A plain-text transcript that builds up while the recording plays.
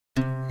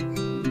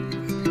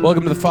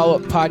Welcome to the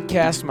Follow-Up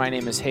Podcast. My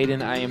name is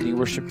Hayden. I am the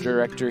worship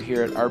director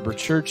here at Arbor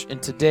Church,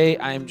 and today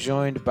I am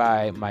joined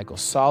by Michael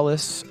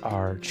Solis,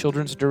 our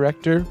children's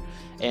director,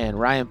 and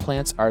Ryan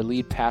Plants, our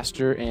lead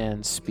pastor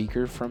and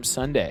speaker from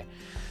Sunday.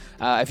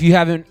 If you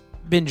haven't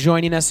been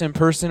joining us in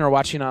person or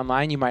watching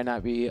online, you might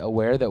not be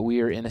aware that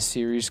we are in a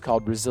series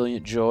called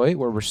Resilient Joy,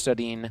 where we're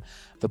studying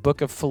the book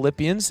of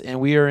Philippians,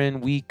 and we are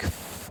in week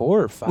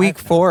 4 or 5. Week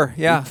 4,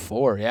 yeah. Week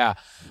 4,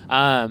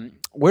 yeah.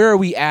 Where are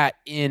we at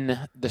in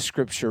the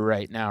scripture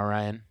right now,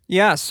 Ryan?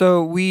 Yeah,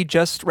 so we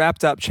just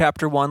wrapped up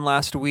chapter 1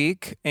 last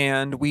week,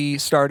 and we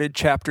started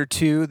chapter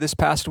 2 this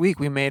past week.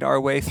 We made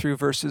our way through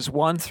verses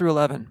 1 through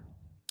 11.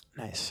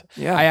 Nice.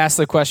 Yeah. I asked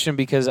the question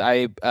because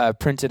I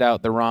printed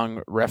out the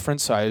wrong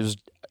reference, so I was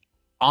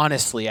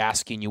honestly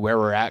asking you where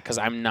we're at because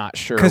I'm not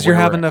sure. Because you're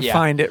where having we're to at.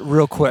 find it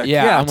real quick.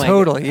 Yeah, I'm like,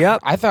 totally. Yep.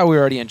 I thought we were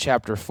already in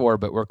chapter 4,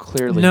 but we're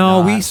clearly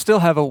No, not. we still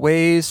have a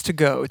ways to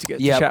go to get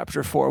Yep. to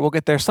chapter 4. We'll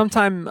get there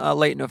sometime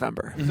late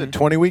November. It's a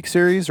 20-week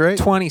series, right?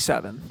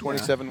 27.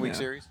 27-week Yeah.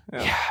 series.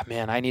 Yeah,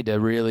 man, I need to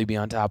really be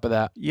on top of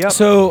that. Yep.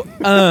 So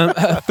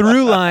a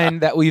through line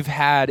that we've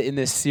had in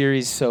this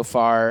series so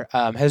far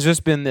has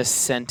just been this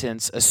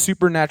sentence: a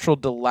supernatural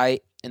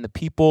delight in the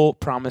people,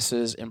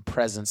 promises, and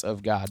presence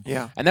of God.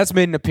 Yeah. And that's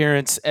made an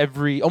appearance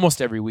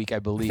almost every week, I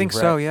believe. I think right?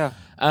 so, yeah.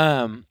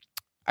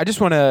 I just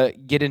want to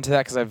get into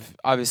that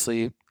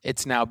because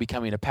it's now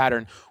becoming a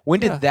pattern.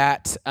 When did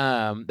that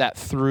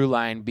through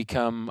line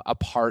become a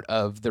part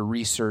of the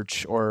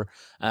research, or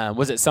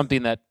was it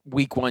something that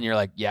week 1 you're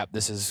like, yeah,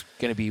 this is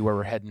going to be where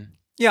we're heading?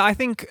 Yeah, I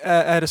think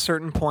at a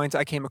certain point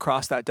I came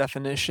across that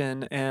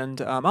definition, and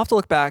I'll have to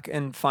look back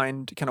and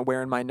find kind of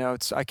where in my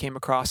notes I came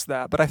across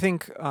that. But I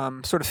think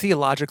sort of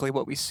theologically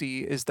what we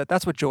see is that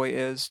that's what joy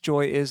is.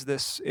 Joy is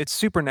this, it's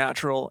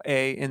supernatural,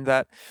 in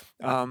that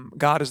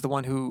God is the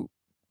one who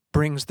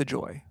brings the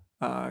joy.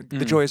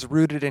 The joy is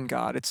rooted in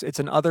God. It's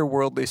an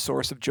otherworldly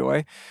source of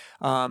joy.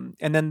 And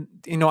then,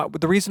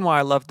 the reason why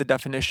I loved the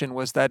definition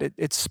was that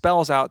it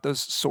spells out those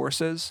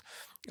sources.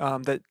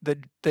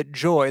 That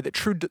joy, that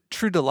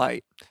true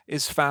delight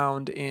is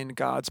found in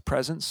God's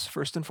presence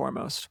first and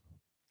foremost.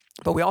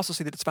 But we also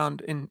see that it's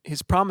found in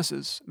his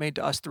promises made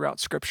to us throughout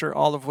Scripture,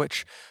 all of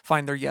which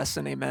find their yes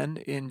and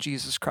amen in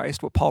Jesus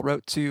Christ, what Paul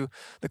wrote to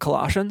the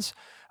Colossians.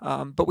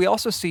 But we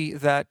also see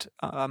that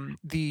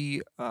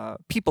the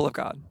people of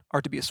God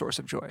are to be a source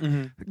of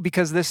joy.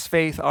 Because this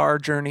faith, our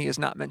journey, is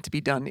not meant to be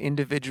done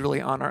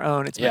individually on our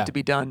own. It's meant to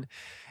be done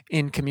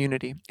in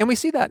community. And we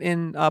see that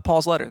in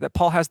Paul's letter, that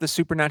Paul has the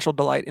supernatural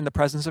delight in the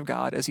presence of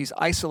God as he's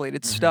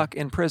isolated, stuck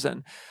in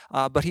prison.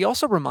 But he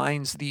also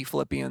reminds the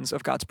Philippians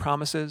of God's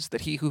promises,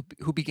 that he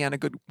who began a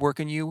good work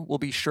in you will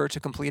be sure to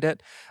complete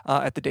it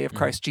at the day of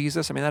Christ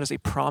Jesus. I mean, that is a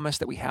promise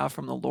that we have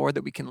from the Lord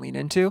that we can lean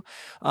into.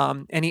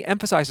 And he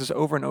emphasizes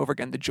over and over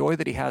again the joy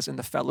that he has in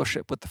the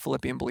fellowship with the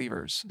Philippian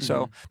believers.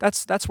 So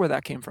that's where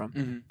that came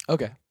from.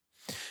 Okay.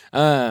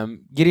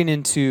 Getting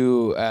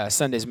into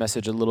Sunday's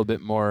message a little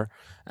bit more,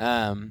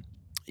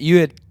 you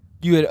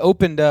had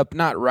opened up,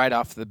 not right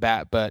off the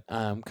bat, but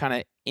kind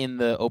of in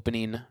the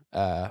opening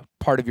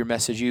part of your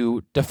message,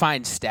 you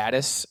defined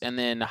status and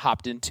then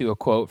hopped into a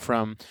quote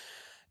from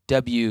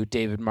W.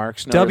 David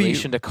Marks, no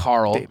relation to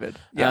Carl. David.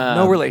 Yeah,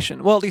 no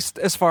relation. Well, at least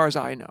as far as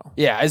I know.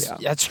 Yeah,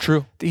 that's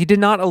true. He did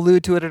not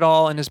allude to it at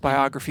all in his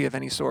biography of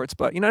any sorts,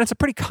 but it's a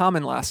pretty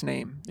common last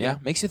name. Yeah,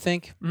 makes you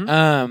think.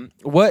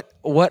 What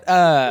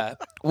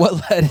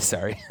led?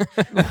 Sorry,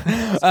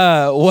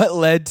 what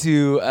led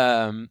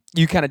to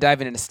you kind of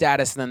diving into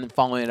status and then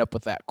following it up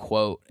with that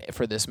quote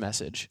for this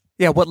message?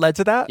 Yeah, what led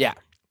to that? Yeah.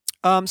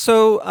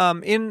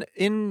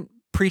 In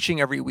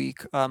preaching every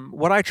week,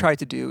 what I try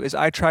to do is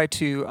I try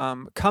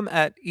to come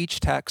at each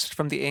text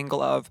from the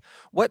angle of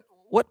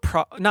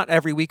not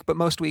every week, but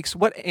most weeks,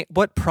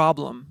 what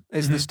problem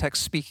is this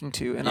text speaking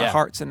to in our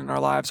hearts and in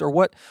our lives, or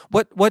what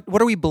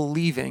are we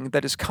believing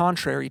that is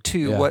contrary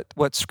to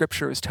what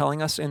Scripture is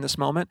telling us in this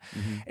moment?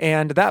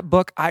 And that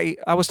book, I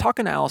was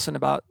talking to Allison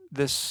about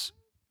this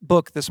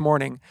book this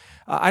morning.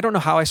 I don't know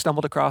how I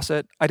stumbled across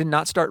it. I did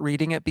not start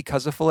reading it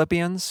because of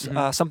Philippians.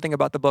 Something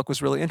about the book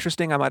was really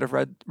interesting. I might have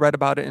read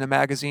about it in a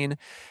magazine.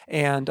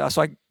 And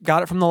so I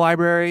got it from the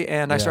library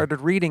and I started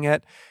reading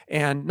it.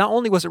 And not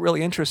only was it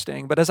really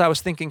interesting, but as I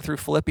was thinking through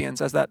Philippians,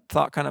 as that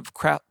thought kind of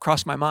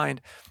crossed my mind,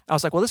 I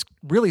was like, well, this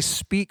really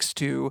speaks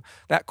to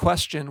that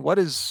question, what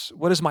is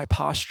my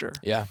posture?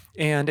 Yeah.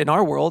 And in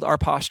our world, our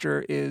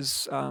posture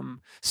is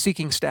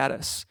seeking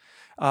status.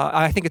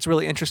 I think it's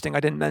really interesting. I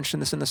didn't mention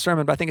this in the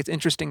sermon, but I think it's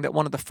interesting that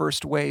one of the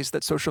first ways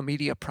that social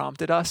media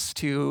prompted us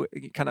to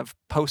kind of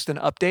post an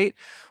update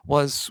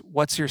was,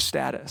 what's your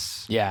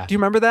status? Yeah. Do you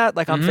remember that?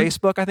 Like on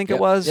Facebook, I think it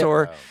was,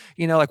 or,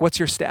 like, what's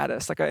your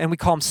status? Like, and we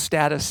call them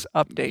status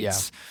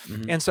updates. Yeah.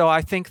 And so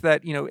I think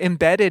that,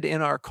 embedded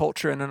in our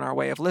culture and in our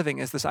way of living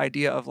is this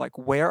idea of like,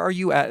 where are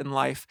you at in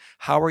life?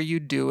 How are you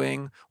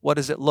doing? What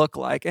does it look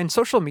like? And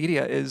social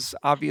media is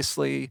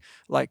obviously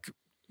like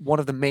one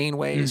of the main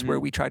ways where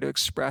we try to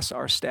express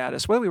our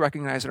status, whether we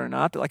recognize it or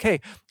not. That like, hey,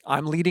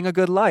 I'm leading a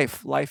good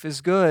life. Life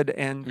is good,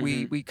 and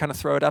we kind of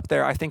throw it up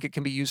there. I think it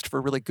can be used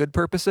for really good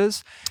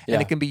purposes,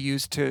 and it can be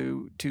used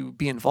to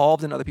be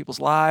involved in other people's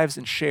lives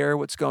and share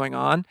what's going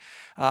on.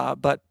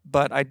 But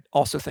I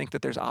also think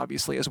that there's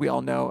obviously, as we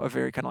all know, a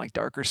very kind of like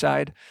darker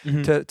side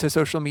to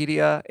social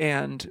media,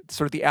 and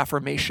sort of the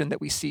affirmation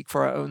that we seek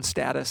for our own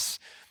status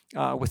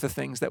with the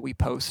things that we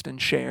post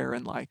and share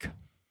and like.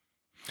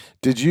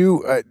 Did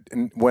you,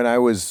 when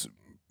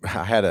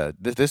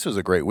this was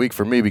a great week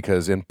for me,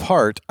 because in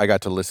part I got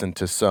to listen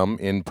to some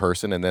in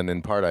person, and then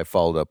in part I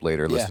followed up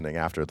later listening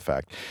after the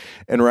fact.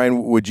 And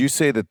Ryan, would you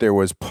say that there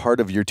was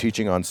part of your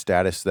teaching on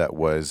status that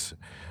was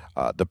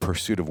the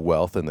pursuit of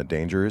wealth and the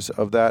dangers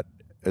of that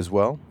as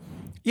well?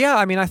 Yeah,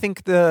 I mean, I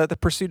think the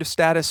pursuit of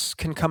status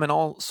can come in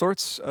all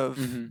sorts of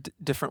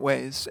different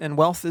ways, and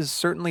wealth is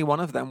certainly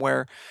one of them,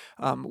 where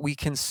we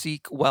can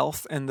seek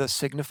wealth and the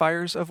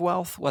signifiers of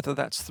wealth, whether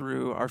that's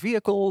through our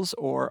vehicles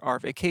or our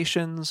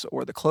vacations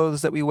or the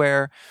clothes that we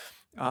wear,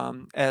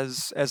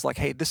 as like,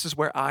 hey, this is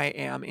where I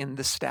am in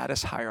the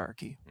status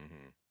hierarchy.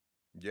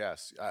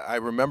 Yes, I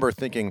remember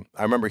hearing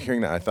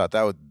that. I thought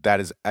that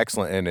is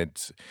excellent, and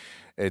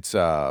it's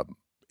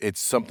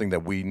something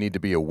that we need to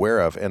be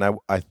aware of. And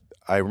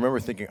I remember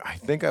thinking, I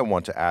think I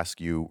want to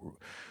ask you,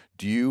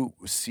 do you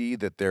see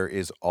that there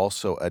is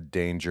also a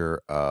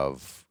danger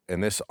of,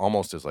 and this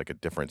almost is like a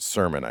different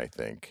sermon, I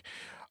think,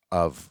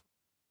 of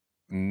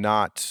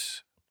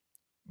not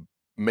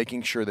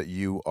making sure that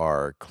you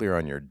are clear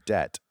on your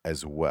debt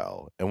as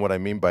well? And what I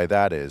mean by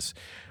that is,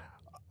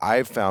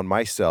 I've found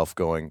myself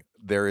going,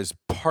 there is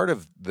part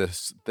of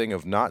this thing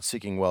of not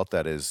seeking wealth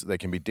that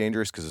can be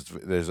dangerous, because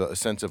there's a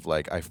sense of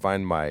like, I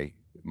find my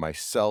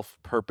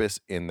self-purpose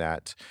in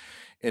that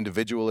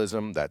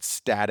individualism, that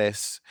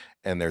status,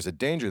 and there's a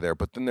danger there.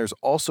 But then there's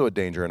also a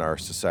danger in our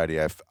society,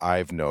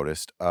 I've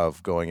noticed,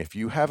 of going, if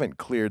you haven't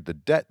cleared the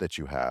debt that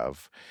you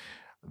have,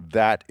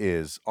 that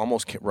is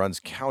almost runs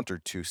counter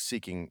to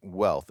seeking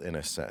wealth in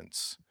a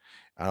sense.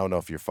 I don't know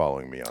if you're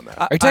following me on that.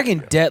 Are you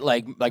talking debt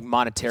like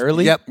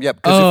monetarily? Yep.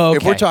 Because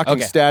if we're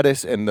talking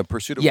status and the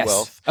pursuit of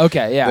wealth,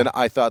 then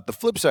I thought the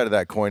flip side of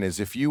that coin is,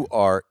 if you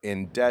are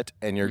in debt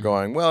and you're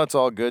going, well, it's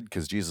all good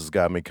because Jesus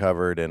got me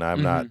covered, and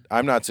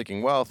I'm not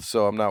seeking wealth,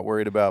 so I'm not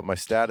worried about my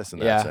status in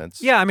that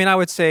sense. Yeah, I mean, I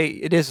would say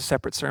it is a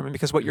separate sermon,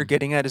 because what you're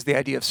getting at is the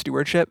idea of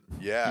stewardship.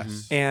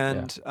 Yes.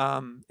 And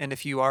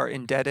if you are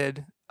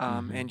indebted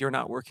and you're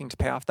not working to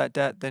pay off that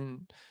debt,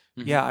 then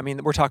I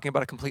mean, we're talking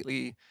about a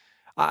completely,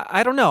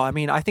 I don't know. I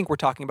mean, I think we're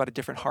talking about a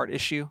different heart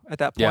issue at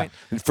that point.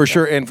 Yeah, for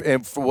sure. And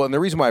the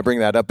reason why I bring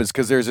that up is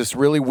because there's this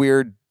really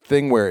weird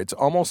thing where it's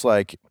almost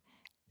like,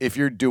 if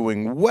you're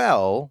doing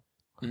well,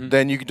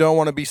 then you don't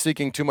want to be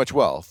seeking too much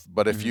wealth.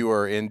 But if you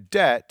are in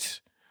debt,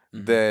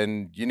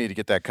 then you need to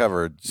get that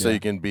covered so you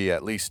can be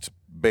at least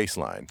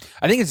baseline.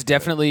 I think it's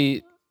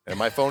definitely... And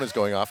my phone is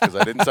going off because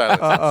I didn't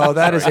silence it. Oh,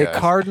 that is a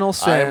cardinal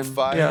sin. I am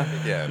fired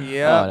again.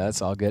 Yeah. Oh,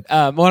 that's all good.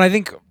 Well, and I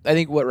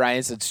think what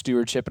Ryan said,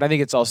 stewardship, and I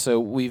think it's also,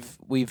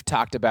 we've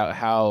talked about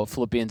how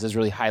Philippians is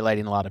really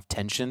highlighting a lot of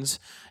tensions,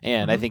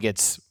 and I think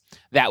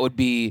that would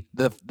be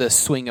the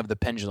swing of the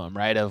pendulum,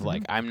 right? Of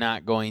like, I'm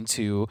not going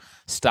to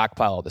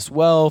stockpile all this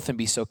wealth and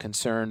be so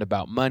concerned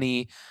about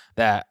money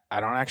that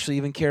I don't actually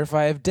even care if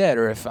I have debt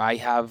or if I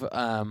have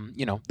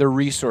the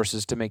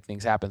resources to make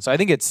things happen. So I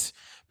think it's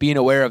being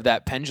aware of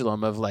that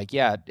pendulum of like,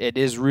 it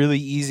is really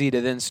easy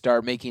to then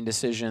start making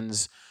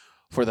decisions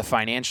for the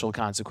financial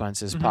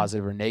consequences,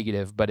 positive or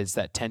negative, but it's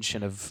that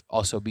tension of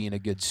also being a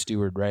good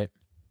steward, right?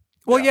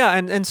 Well,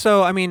 and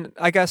so, I mean,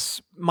 I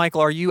guess, Michael,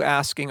 are you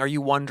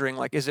wondering,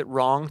 like, is it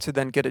wrong to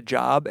then get a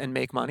job and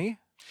make money?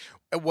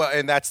 Well,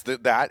 and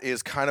that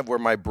is kind of where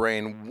my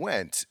brain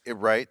went,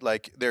 right?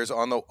 Like, there's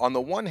on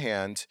the one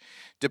hand,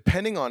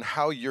 depending on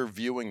how you're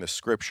viewing the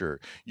scripture,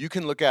 you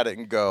can look at it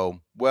and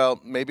go,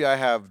 well, maybe I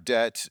have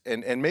debt,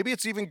 and maybe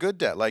it's even good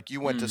debt. Like,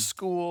 you went to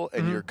school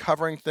and you're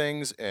covering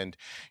things, and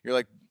you're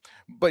like,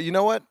 but you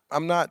know what?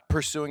 I'm not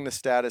pursuing the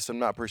status. I'm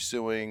not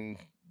pursuing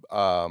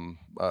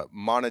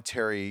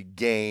monetary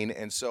gain,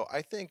 and so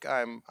I think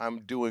I'm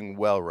doing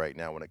well right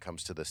now when it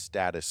comes to the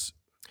status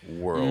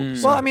world.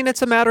 Well, I mean,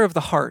 it's a matter of the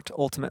heart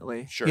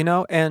ultimately,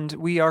 Sure. and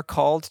we are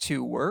called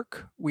to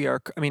work.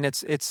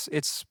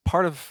 It's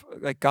part of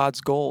like God's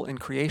goal in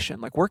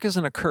creation. Like, work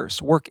isn't a curse.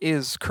 Work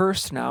is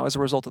cursed now as a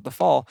result of the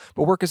fall,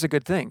 but work is a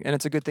good thing. And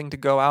it's a good thing to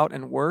go out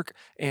and work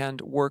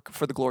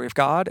for the glory of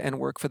God and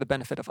work for the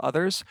benefit of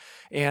others.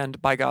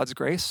 And by God's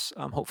grace,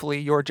 hopefully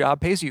your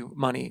job pays you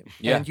money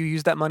and you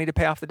use that money to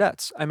pay off the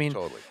debts. I mean,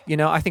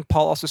 Totally. I think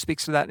Paul also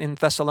speaks to that in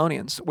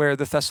Thessalonians, where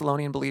the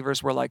Thessalonian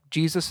believers were like,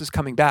 Jesus is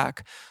coming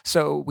back,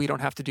 so we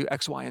don't have to do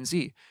X, Y, and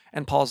Z.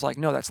 And Paul's like,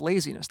 no, that's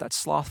laziness. That's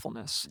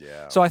slothfulness.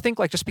 Yeah. So I think,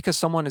 like, just because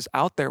someone is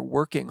out there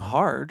working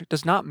hard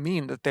does not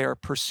mean that they are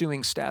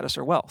pursuing status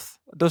or wealth.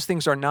 Those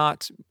things are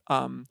not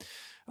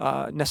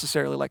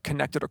necessarily like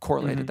connected or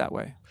correlated that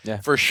way.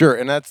 For sure.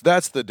 And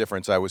that's the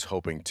difference I was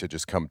hoping to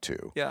just come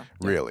to. Yeah.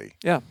 Really.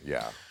 Yeah.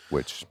 Yeah.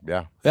 Which,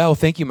 yeah. Yeah, well,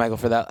 thank you, Michael,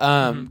 for that.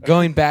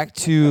 Going back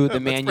to the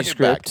Let's bring it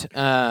manuscript,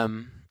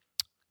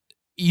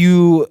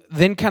 you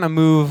then kind of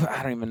move.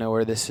 I don't even know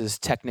where this is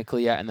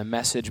technically at in the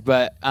message,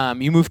 but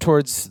you move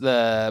towards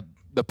the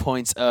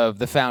points of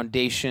the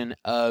foundation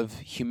of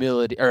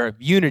humility, or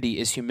unity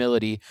is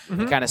humility,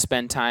 and kind of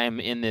spend time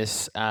in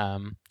this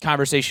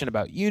conversation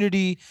about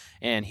unity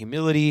and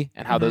humility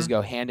and how those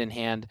go hand in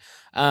hand.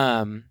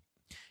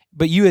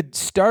 But you had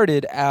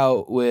started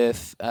out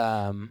with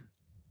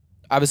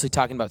obviously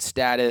talking about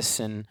status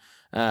and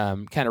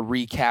kind of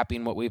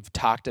recapping what we've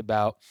talked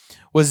about.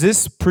 Was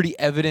this pretty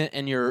evident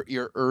in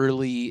your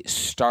early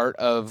start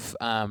of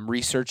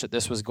research that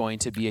this was going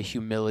to be a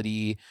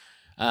humility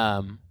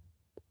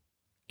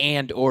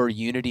and or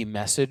unity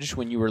message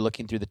when you were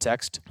looking through the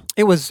text?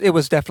 It was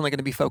definitely going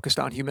to be focused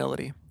on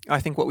humility. I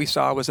think what we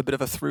saw was a bit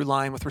of a through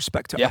line with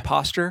respect to our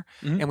posture,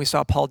 and we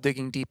saw Paul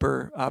digging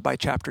deeper by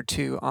chapter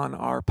 2 on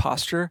our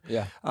posture.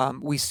 Yeah.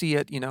 We see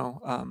it,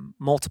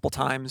 multiple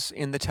times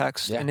in the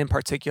text, and in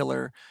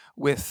particular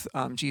with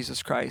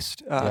Jesus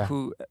Christ,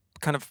 who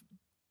kind of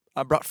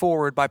brought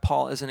forward by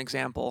Paul as an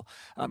example.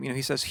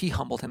 He says he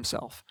humbled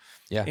himself.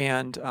 Yeah.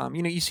 And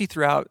you see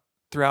throughout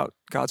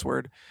God's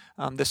word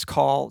this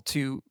call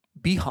to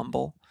be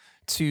humble,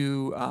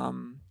 to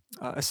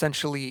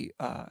essentially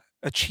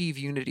achieve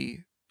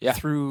unity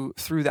through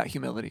that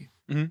humility.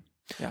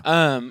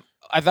 I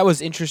thought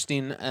was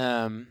interesting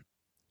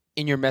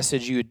in your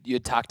message you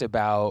had talked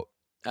about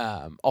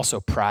also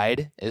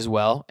pride as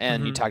well,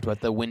 and you talked about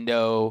the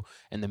window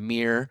and the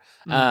mirror.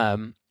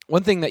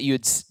 One thing that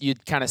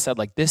you'd kind of said,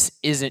 like, this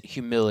isn't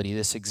humility,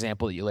 this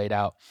example that you laid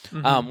out.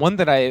 One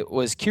that I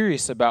was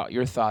curious about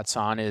your thoughts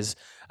on is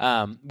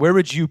where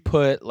would you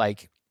put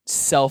like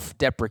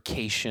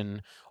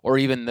self-deprecation or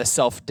even the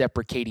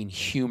self-deprecating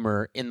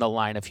humor in the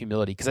line of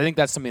humility? Because I think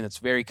that's something that's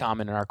very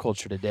common in our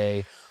culture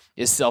today,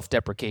 is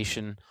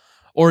self-deprecation,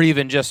 or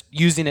even just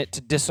using it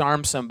to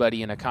disarm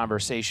somebody in a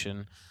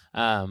conversation.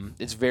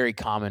 It's very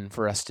common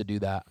for us to do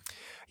that.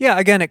 Yeah,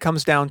 again, it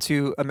comes down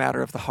to a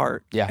matter of the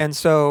heart. Yeah. And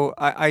so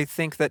I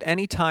think that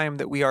any time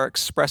that we are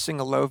expressing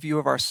a low view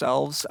of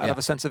ourselves out of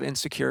a sense of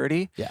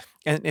insecurity,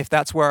 and if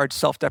that's where our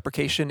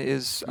self-deprecation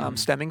is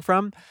stemming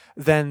from,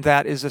 then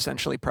that is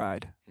essentially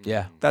pride.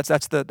 Yeah. That's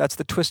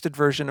the twisted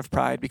version of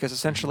pride, because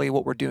essentially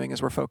what we're doing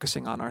is we're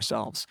focusing on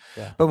ourselves.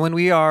 Yeah. But when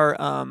we are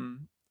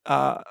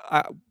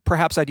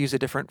perhaps I'd use a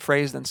different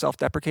phrase than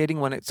self-deprecating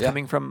when it's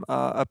coming from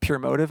a pure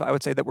motive. I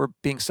would say that we're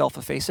being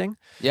self-effacing.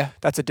 Yeah.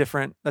 That's a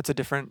different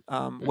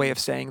way of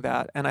saying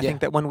that. And I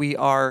think that when we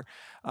are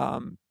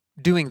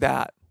doing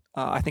that,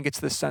 I think it's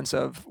this sense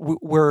of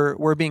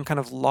we're being kind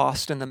of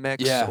lost in the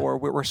mix, or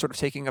we're sort of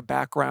taking a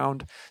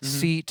background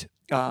seat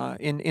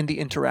in the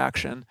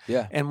interaction.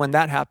 Yeah. And when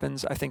that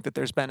happens, I think that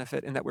there's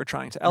benefit in that we're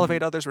trying to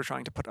elevate others, we're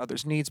trying to put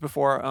others' needs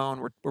before our own,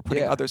 we're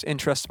putting others'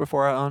 interests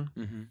before our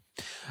own.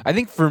 I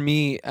think for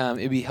me,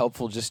 it'd be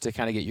helpful just to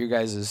kind of get your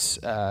guys'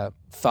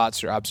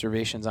 thoughts or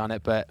observations on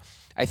it. But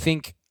I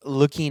think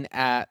looking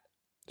at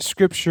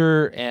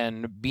Scripture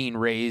and being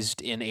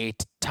raised in a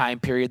time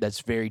period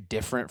that's very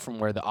different from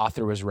where the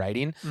author was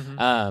writing,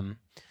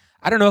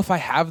 I don't know if I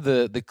have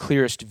the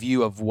clearest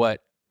view of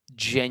what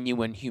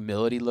genuine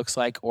humility looks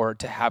like, or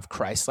to have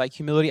Christ-like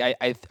humility.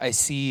 I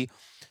see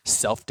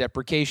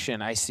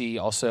self-deprecation. I see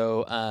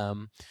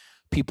also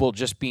people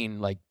just being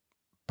like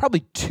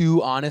probably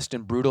too honest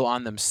and brutal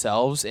on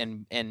themselves,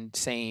 and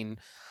saying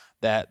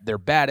that they're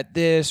bad at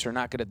this or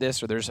not good at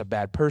this, or there's a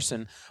bad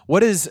person.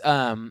 What is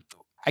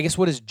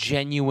what does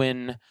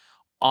genuine,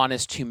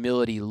 honest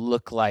humility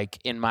look like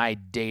in my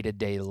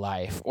day-to-day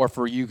life, or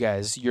for you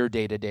guys, your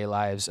day-to-day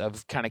lives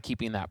of kind of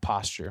keeping that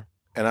posture?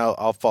 And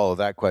I'll follow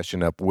that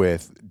question up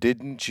with,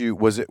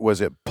 was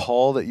it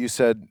Paul that you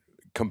said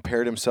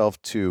compared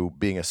himself to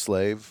being a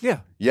slave?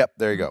 Yeah. Yep,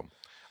 there you go.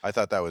 I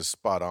thought that was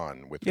spot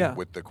on with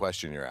the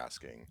question you're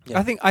asking.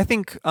 Yeah. I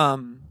think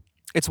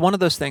it's one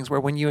of those things where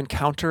when you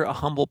encounter a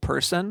humble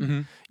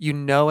person, you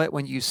know it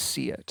when you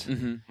see it.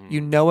 You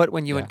know it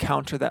when you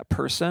encounter that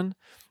person,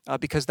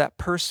 because that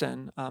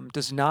person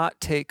does not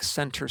take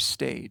center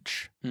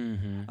stage.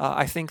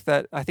 I think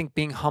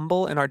being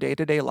humble in our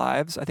day-to-day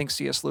lives, I think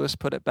C.S. Lewis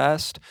put it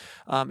best,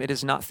 it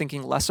is not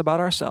thinking less about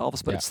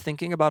ourselves, but it's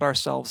thinking about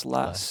ourselves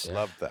less.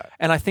 Love that.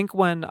 And I think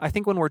when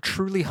we're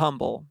truly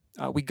humble,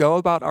 we go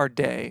about our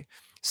day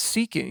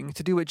seeking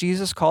to do what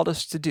Jesus called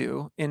us to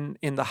do in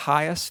the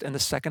highest and the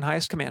second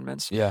highest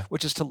commandments,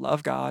 which is to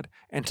love God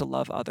and to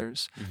love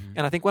others.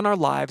 And I think when our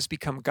lives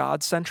become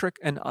God-centric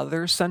and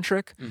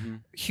other-centric,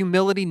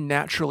 humility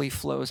naturally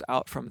flows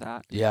out from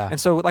that. And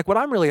so like what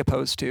I'm really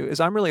opposed to,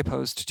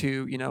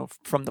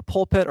 from the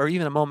pulpit or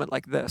even a moment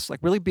like this, like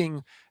really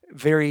being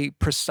very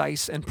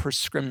precise and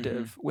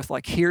prescriptive with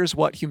like, here's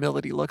what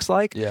humility looks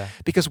like. Yeah.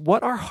 Because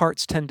what our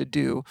hearts tend to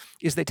do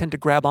is they tend to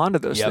grab onto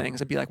those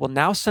things and be like, well,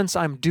 now since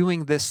I'm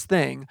doing this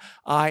thing,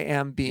 I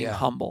am being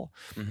humble.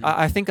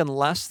 I think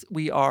unless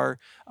we are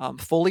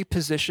fully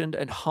positioned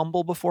and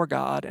humble before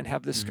God and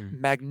have this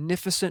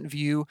magnificent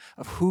view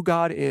of who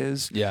God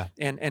is,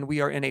 and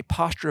we are in a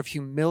posture of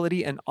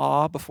humility and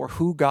awe before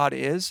who God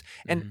is.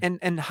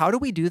 And how do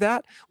we do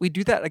that? We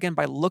do that again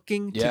by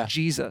looking to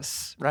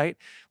Jesus, right?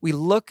 We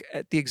look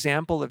at the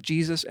example of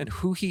Jesus and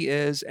who he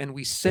is, and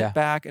we sit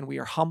back and we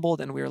are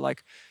humbled and we are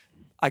like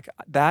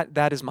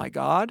that is my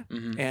God,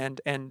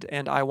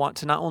 and I want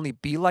to not only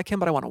be like him,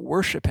 but I want to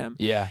worship him.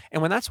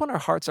 And when our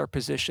hearts are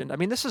positioned, I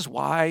mean, this is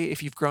why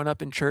if you've grown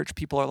up in church,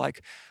 people are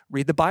like,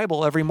 read the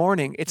Bible every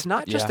morning. It's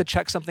not just to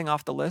check something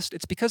off the list.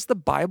 It's because the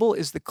Bible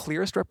is the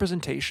clearest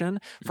representation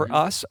for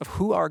us of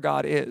who our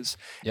God is.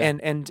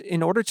 And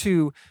in order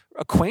to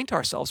acquaint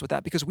ourselves with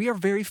that, because we are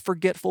very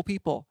forgetful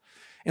people,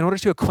 in order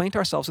to acquaint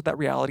ourselves with that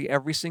reality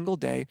every single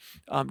day,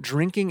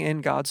 drinking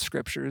in God's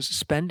scriptures,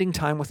 spending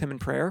time with him in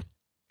prayer,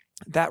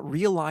 that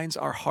realigns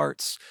our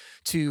hearts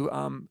to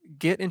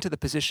get into the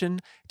position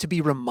to be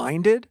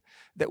reminded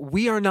that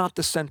we are not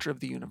the center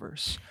of the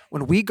universe.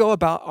 When we go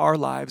about our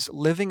lives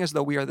living as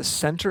though we are the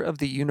center of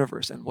the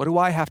universe, and what do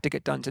I have to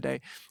get done today?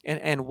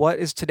 And what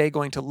is today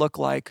going to look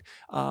like?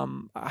 How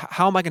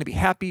am I going to be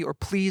happy or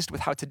pleased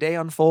with how today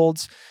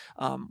unfolds?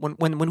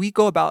 When we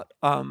go about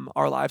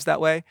our lives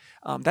that way,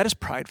 that is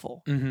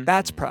prideful.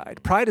 That's pride.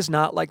 Pride is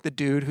not like the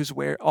dude who's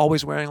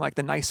always wearing like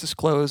the nicest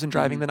clothes and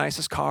driving the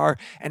nicest car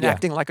and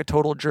acting like a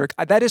total jerk.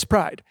 That is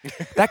pride.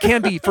 That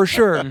can be for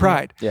sure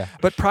pride.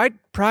 But pride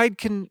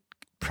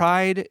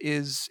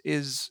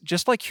is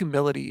just like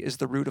humility is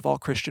the root of all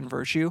Christian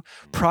virtue.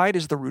 Pride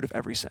is the root of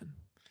every sin.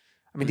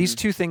 I mean, these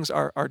two things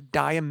are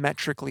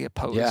diametrically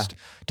opposed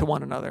to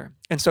one another.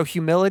 And so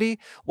humility,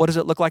 what does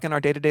it look like in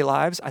our day-to-day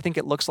lives? I think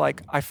it looks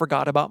like I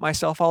forgot about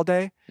myself all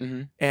day,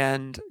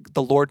 and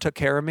the Lord took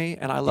care of me,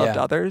 and I loved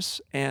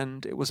others,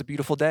 and it was a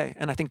beautiful day.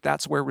 And I think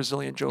that's where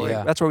resilient joy,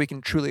 that's where we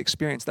can truly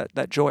experience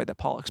that joy that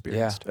Paul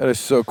experienced. That is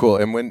so cool.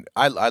 And when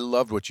I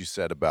loved what you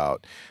said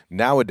about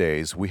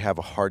nowadays, we have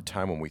a hard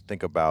time when we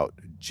think about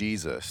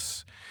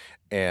Jesus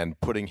and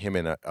putting him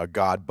in a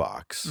God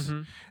box.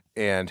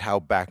 And how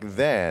back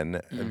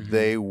then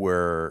they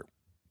were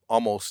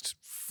almost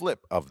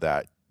flip of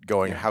that,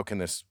 going, how can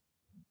this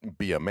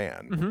be a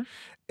man?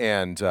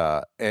 And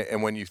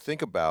when you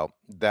think about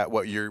that,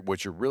 what you're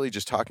really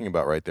just talking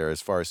about right there,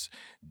 as far as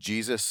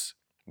Jesus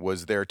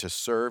was there to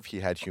serve, he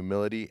had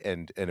humility,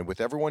 and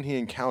with everyone he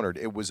encountered,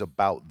 it was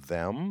about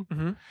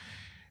them.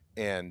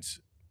 And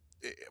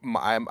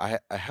I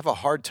have a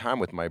hard time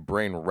with my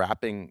brain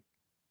wrapping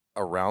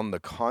around the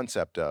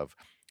concept of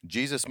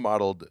Jesus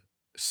modeled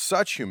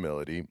such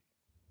humility,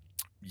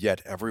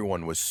 yet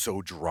everyone was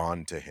so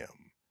drawn to him.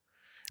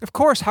 Of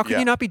course, how can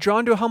you not be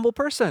drawn to a humble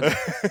person?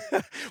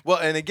 Well,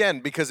 and again,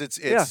 because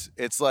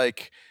it's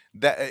like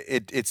that.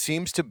 It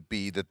seems to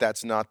be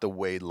that's not the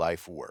way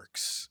life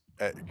works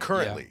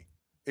currently.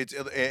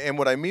 And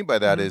what I mean by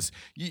that is,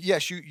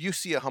 yes, you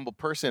see a humble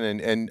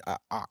person, and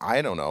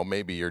I don't know,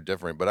 maybe you're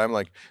different, but I'm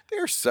like,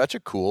 they're such a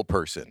cool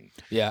person.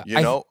 You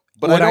know.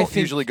 But I don't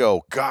usually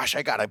go, gosh,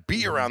 I got to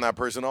be around that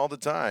person all the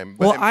time.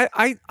 But well,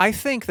 I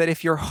think that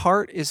if your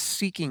heart is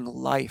seeking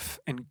life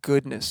and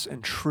goodness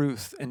and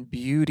truth and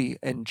beauty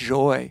and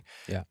joy,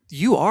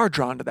 you are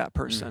drawn to that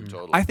person.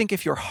 Totally. I think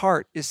if your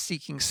heart is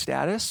seeking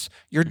status,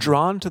 you're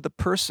drawn to the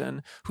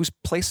person who's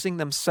placing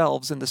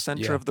themselves in the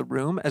center of the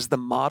room as the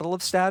model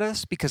of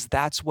status, because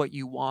that's what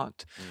you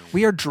want.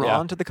 We are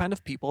drawn to the kind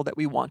of people that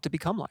we want to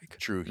become like.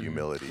 True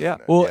humility.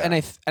 Well, and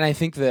I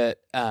think that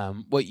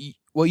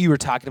what you were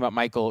talking about,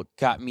 Michael,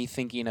 got me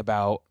thinking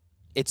about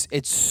it's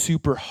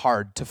super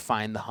hard to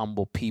find the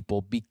humble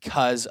people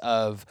because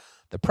of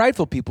the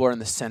prideful people are in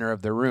the center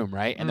of the room,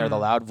 right? And they're the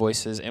loud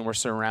voices, and we're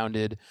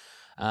surrounded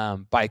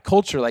by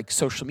culture like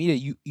social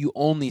media. You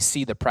only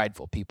see the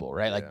prideful people,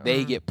 right? Like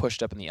they get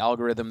pushed up in the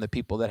algorithm, the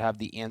people that have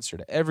the answer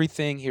to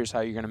everything. Here's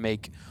how you're going to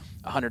make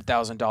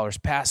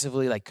 $100,000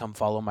 passively, like come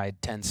follow my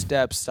 10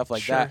 steps, stuff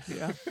like that.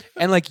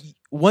 And like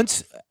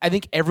once, I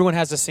think everyone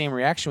has the same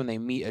reaction when they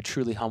meet a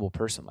truly humble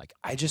person. Like,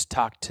 I just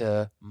talked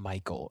to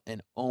Michael,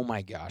 and oh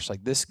my gosh,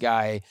 like this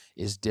guy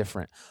is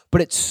different.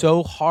 But it's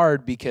so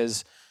hard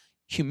because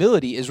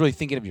humility is really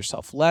thinking of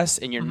yourself less,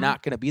 and you're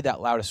not going to be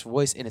that loudest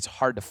voice, and it's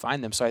hard to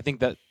find them. So I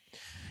think that,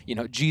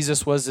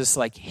 Jesus was this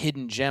like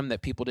hidden gem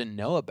that people didn't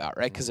know about,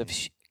 right?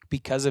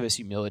 Because of his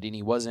humility, and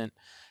he wasn't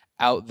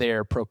out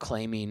there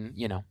proclaiming,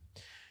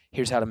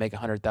 here's how to make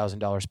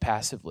 $100,000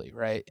 passively,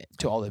 right,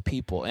 to all the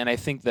people. And I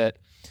think that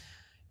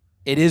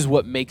it is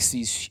what makes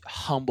these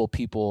humble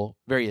people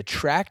very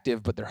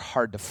attractive, but they're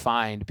hard to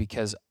find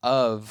because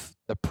of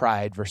the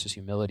pride versus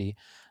humility.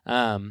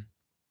 I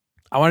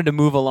wanted to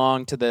move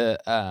along to the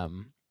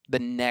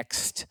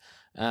next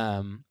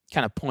kind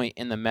of point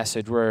in the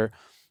message where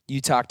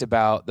you talked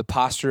about the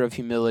posture of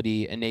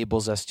humility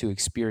enables us to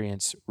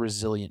experience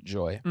resilient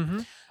joy.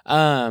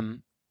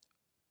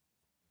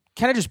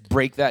 kind of just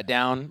break that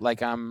down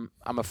like I'm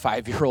a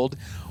 5-year-old.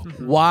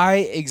 Why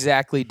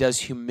exactly does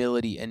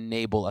humility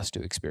enable us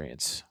to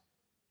experience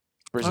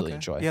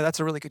resilient joy Yeah, that's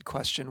a really good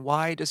question.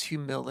 Why does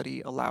humility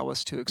allow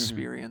us to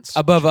experience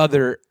above joy?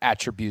 other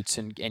attributes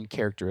and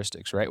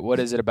characteristics, right? What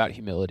is it about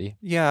humility?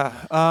 Yeah,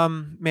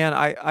 man,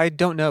 I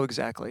don't know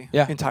exactly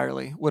Yeah.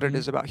 entirely what it Mhm.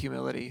 is about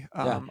humility,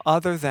 Yeah.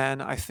 other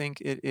than I think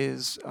it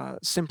is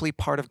simply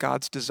part of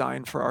God's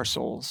design for our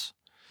souls.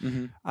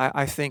 Mm-hmm.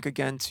 I think,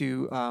 again,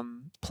 to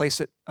place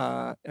it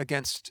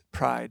against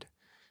pride.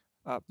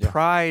 Yeah.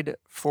 Pride,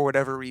 for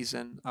whatever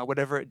reason,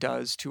 whatever it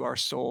does to our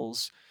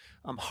souls,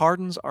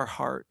 hardens our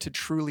heart to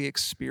truly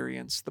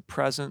experience the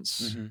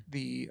presence, Mm-hmm.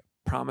 the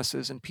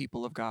promises and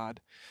people of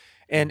God.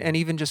 And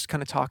even just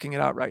kind of talking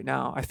it out right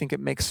now, I think it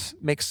makes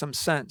some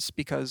sense,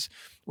 because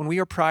when we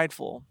are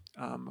prideful,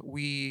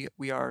 we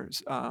are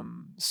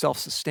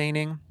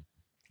self-sustaining.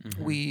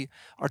 Mm-hmm. We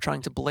are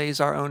trying to blaze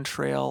our own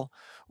trail.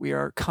 We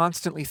are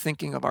constantly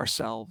thinking of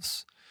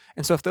ourselves.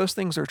 And so if those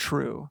things are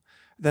true,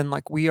 then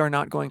like we are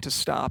not going to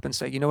stop and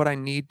say, you know what I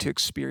need to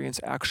experience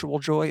actual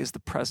joy is the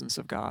presence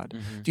of God.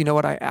 Mm-hmm. Do you know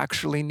what I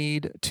actually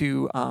need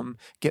to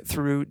get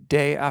through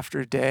day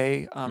after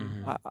day?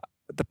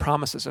 The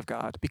promises of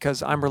God,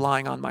 because I'm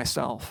relying on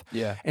myself.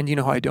 Yeah. And you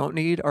know who I don't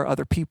need are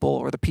other people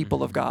or the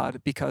people of Mhm.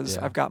 God, because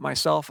Yeah. I've got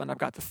myself and I've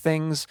got the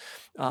things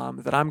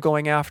that I'm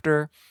going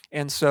after.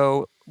 And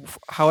so,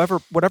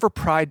 whatever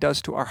pride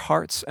does to our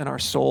hearts and our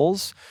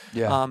souls,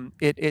 Yeah.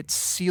 it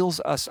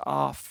seals us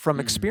off from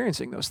Mhm.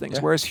 experiencing those things.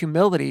 Yeah. Whereas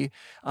humility,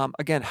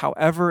 again,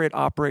 however it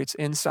operates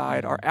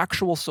inside our Mhm.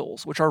 actual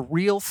souls, which are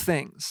real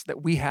things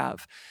that we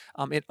have,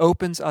 it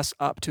opens us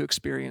up to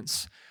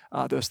experience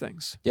those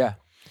things. Yeah.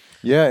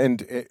 Yeah,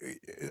 and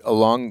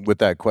along with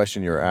that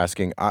question you're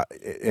asking,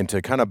 and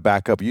to kind of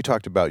back up, you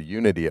talked about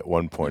unity at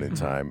one point in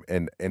time,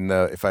 and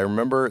if I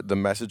remember the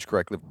message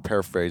correctly,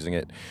 paraphrasing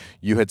it,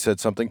 you had said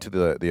something to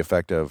the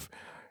effect of,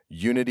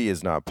 "Unity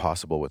is not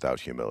possible without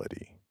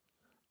humility."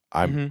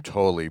 I'm Mhm.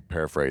 totally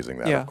paraphrasing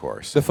that, Yeah. of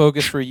course. The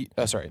focus for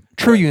sorry.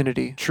 True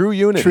unity. True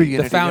unity. True The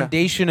unity.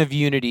 foundation of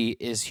unity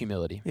is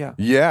humility. Yeah.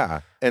 Yeah.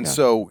 And Yeah.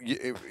 so,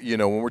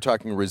 when we're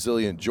talking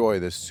resilient joy,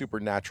 this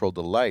supernatural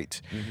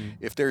delight, Mhm.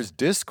 if there's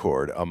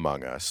discord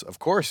among us, of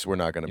course we're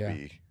not going to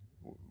Yeah.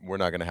 we're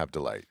not going to have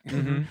delight.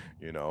 Mhm.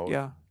 You know?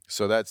 Yeah.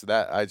 So that's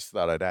that. I just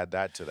thought I'd add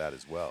that to that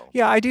as well.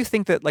 Yeah, I do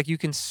think that like you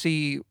can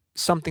see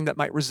something that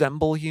might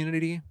resemble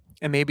unity,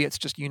 and maybe it's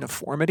just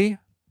uniformity.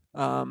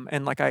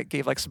 And like I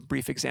gave like some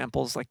brief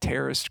examples, like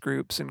terrorist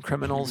groups and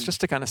criminals, Mhm. just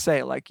to kind of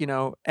say, like,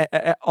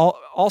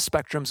 all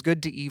spectrums,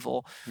 good to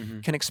evil,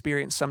 Mhm. can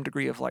experience some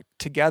degree of like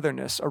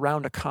togetherness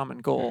around a common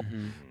goal.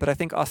 Mhm. But I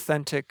think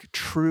authentic,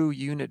 true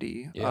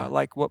unity, Yeah.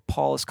 like what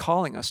Paul is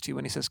calling us to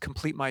when he says,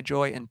 "Complete my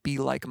joy and be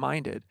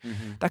like-minded,"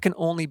 Mhm. that can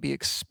only be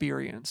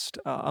experienced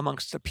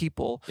amongst the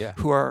people Yeah.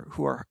 who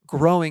are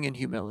growing in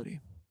humility.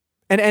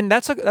 And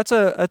that's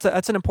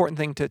an important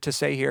thing to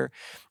say here,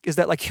 is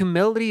that like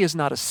humility is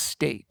not a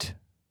state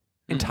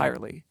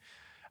entirely.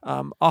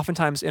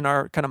 Oftentimes in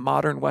our kind of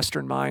modern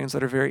Western minds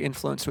that are very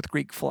influenced with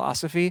Greek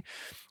philosophy,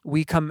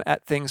 we come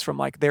at things from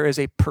like, there is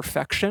a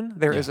perfection,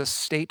 there is a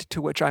state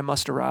to which I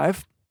must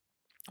arrive.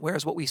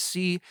 Whereas what we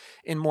see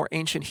in more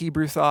ancient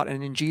Hebrew thought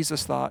and in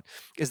Jesus thought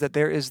is that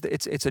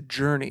it's a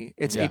journey,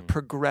 it's a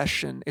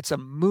progression, it's a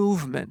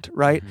movement,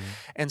 right? Mhm.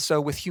 And so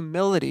with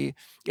humility,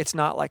 it's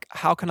not like,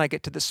 how can I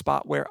get to the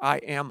spot where I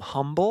am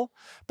humble,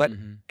 but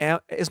Mhm.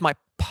 is my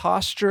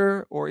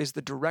posture or is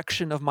the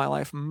direction of my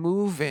life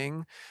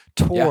moving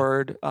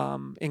toward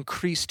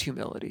increased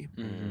humility?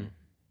 Mhm.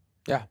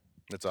 Yeah.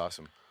 That's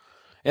awesome.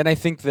 And I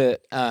think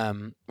that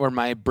where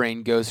my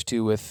brain goes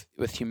to with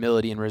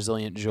humility and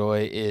resilient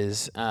joy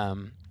is,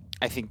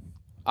 I think,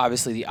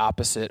 obviously the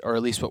opposite, or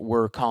at least what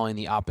we're calling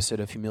the opposite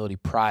of humility,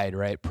 pride,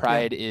 right?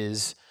 Pride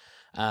is,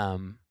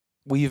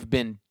 we've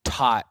been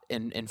taught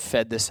and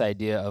fed this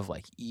idea of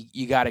like,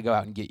 you got to go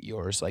out and get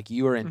yours. Like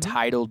you are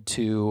entitled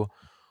to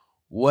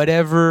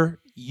whatever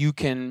you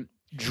can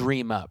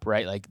dream up,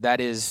 right? Like that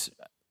is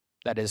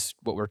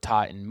what we're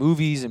taught in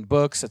movies and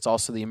books. It's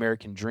also the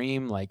American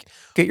dream. Like,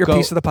 Get your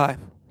piece of the pie.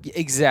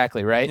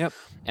 Exactly, right? Yep.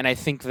 And I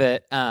think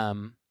that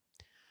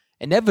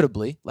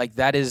inevitably, like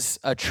that is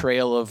a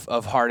trail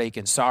of heartache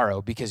and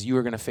sorrow, because you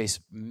are going to face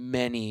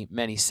many,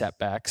 many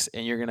setbacks,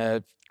 and you're going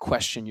to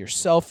question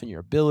yourself and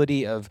your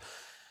ability of,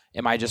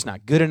 am I just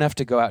not good enough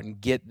to go out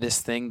and get this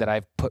thing that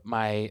I've put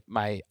my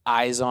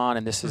eyes on,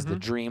 and this is the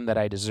dream that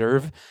I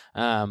deserve?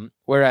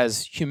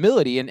 Whereas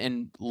humility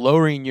and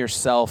lowering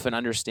yourself and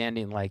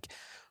understanding like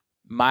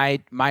my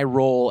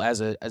role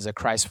as a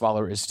Christ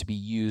follower is to be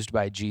used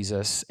by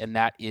Jesus, and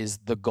that is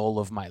the goal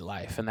of my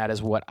life, and that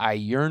is what I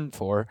yearn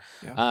for.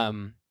 Yeah.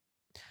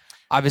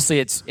 Obviously,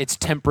 it's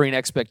tempering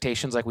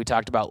expectations like we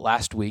talked about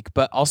last week,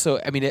 but also,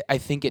 I mean, I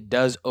think it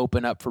does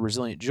open up for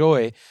resilient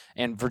joy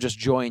and for just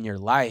joy in your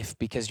life,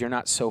 because you're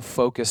not so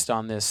focused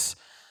on this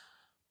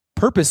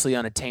purposely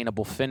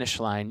unattainable finish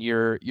line.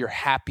 You're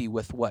happy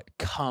with what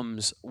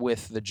comes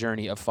with the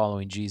journey of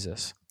following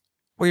Jesus.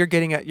 Well, you're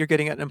getting at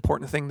an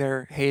important thing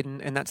there,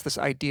 Hayden, and that's this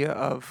idea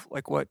of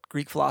like what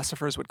Greek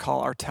philosophers would call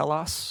our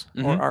telos,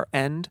 or our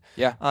end,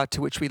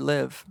 to which we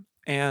live.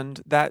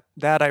 And that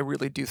I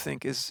really do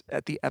think is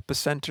at the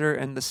epicenter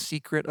and the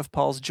secret of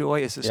Paul's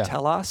joy is this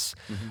telos,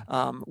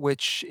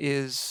 which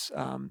is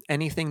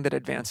anything that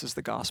advances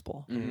the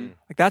gospel.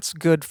 Like that's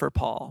good for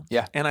Paul.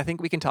 And I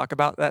think we can talk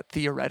about that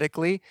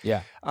theoretically,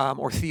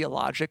 or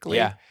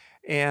theologically.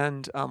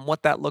 And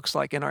what that looks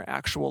like in our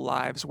actual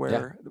lives,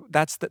 where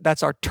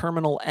that's our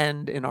terminal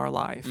end in our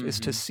life, is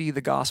to see the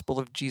gospel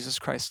of Jesus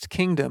Christ's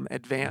kingdom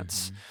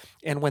advance.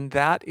 And when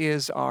that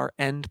is our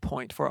end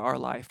point for our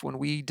life, when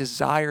we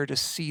desire to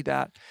see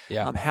that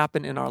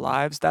happen in our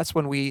lives, that's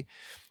when we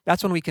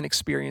can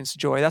experience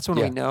joy. That's when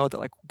we know that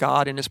like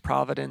God in his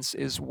providence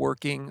is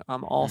working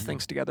all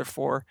things together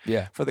for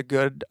the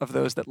good of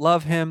those that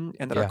love him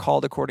and that are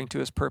called according to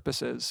his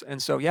purposes.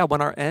 And so,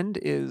 when our end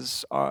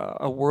is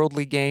a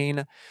worldly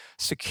gain,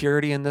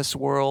 security in this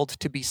world,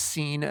 to be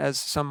seen as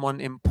someone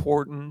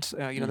important,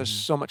 there's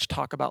so much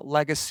talk about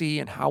legacy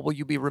and how will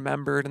you be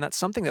remembered. And that's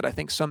something that I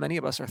think so many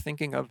of us are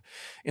thinking of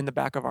in the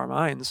back of our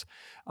minds.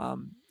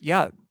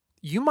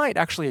 You might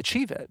actually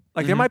achieve it.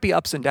 Like there might be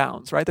ups and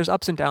downs, right? There's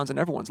ups and downs in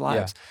everyone's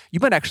lives. You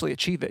might actually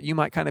achieve it. You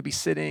might kind of be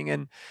sitting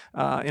in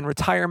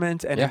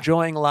retirement and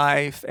enjoying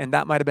life, and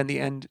that might have been the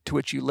end to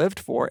which you lived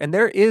for. And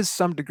there is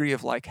some degree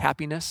of like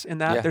happiness in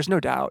that. There's no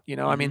doubt,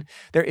 I mean,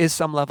 there is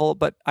some level,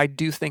 but I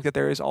do think that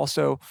there is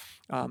also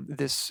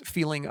this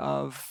feeling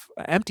of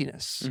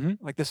emptiness.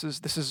 Like this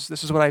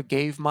is what I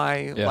gave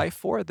my life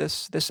for,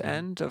 this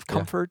end of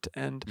comfort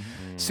and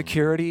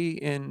security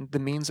in the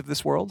means of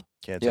this world.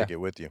 Can't take it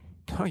with you.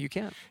 No, you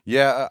can't.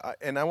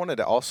 And I wanted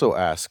to also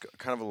ask,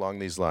 kind of along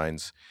these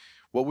lines,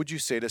 what would you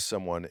say to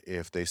someone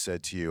if they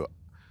said to you,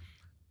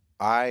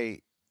 I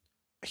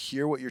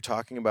hear what you're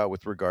talking about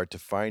with regard to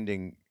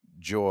finding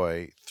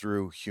joy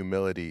through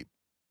humility,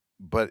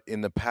 but in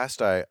the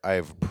past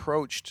I've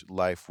approached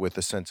life with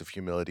a sense of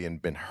humility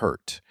and been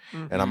hurt,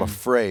 and I'm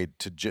afraid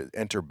to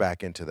enter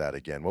back into that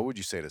again. What would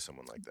you say to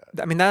someone like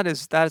that? I mean,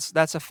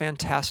 that's a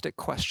fantastic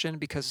question,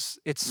 because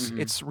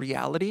it's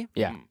reality.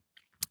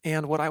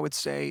 And what I would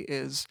say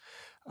is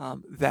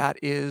that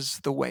is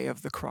the way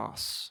of the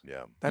cross.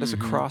 That is a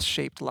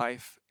cross-shaped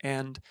life.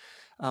 And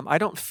I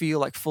don't feel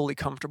like fully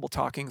comfortable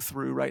talking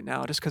through right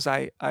now, just because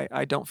I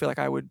don't feel like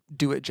I would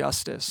do it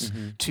justice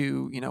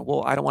to,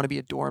 I don't want to be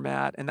a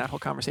doormat and that whole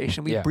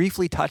conversation. We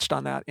briefly touched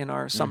on that in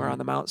our Summer on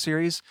the Mount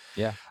series.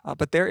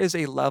 But there is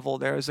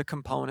a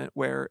component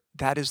where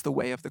that is the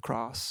way of the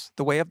cross.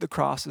 The way of the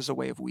cross is a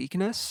way of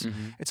weakness.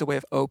 It's a way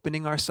of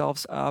opening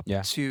ourselves up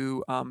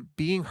to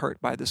being hurt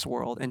by this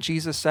world. And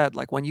Jesus said,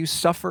 like, when you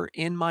suffer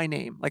in my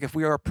name, like if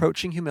we are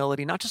approaching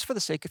humility, not just for the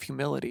sake of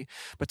humility,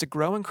 but to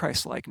grow in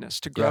Christ-likeness,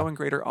 to grow in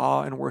greater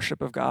awe and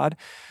worship of God,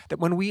 that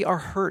when we are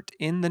hurt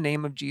in the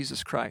name of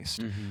Jesus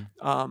Christ,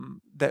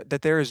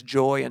 that there is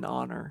joy and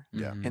honor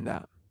in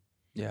that.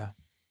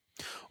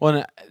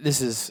 Well,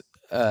 this is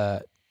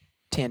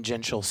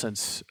tangential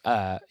since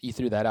you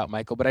threw that out,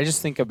 Michael, but I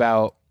just think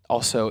about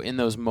also in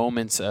those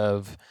moments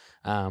of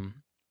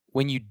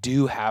when you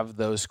do have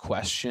those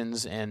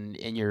questions and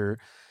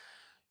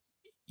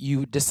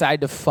you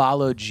decide to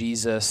follow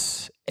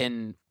Jesus,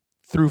 and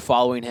through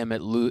following him,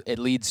 it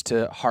leads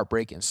to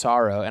heartbreak and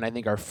sorrow. And I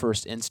think our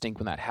first instinct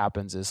when that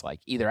happens is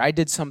like, either I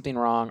did something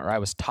wrong or I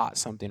was taught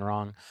something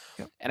wrong.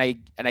 And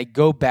I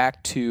go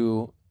back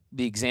to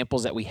the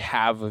examples that we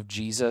have of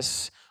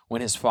Jesus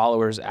when his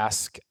followers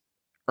ask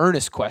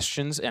earnest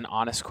questions and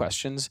honest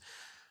questions,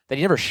 that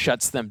he never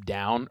shuts them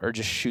down or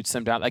just shoots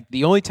them down. Like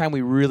the only time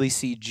we really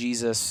see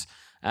Jesus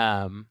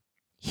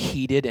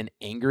heated and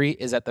angry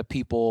is at the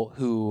people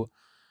who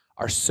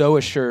are so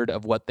assured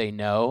of what they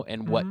know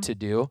and what to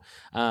do.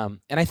 And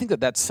I think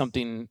that's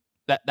something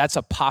that's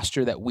a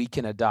posture that we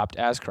can adopt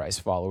as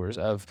Christ followers,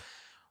 of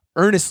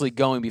earnestly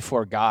going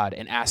before God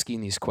and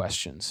asking these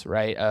questions,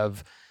 right?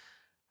 Of,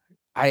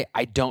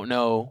 I don't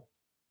know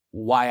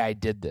why I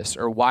did this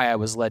or why I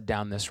was led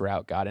down this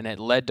route, God. And it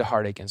led to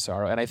heartache and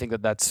sorrow. And I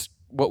think that's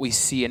what we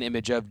see an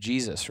image of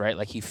Jesus, right?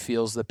 Like he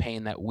feels the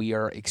pain that we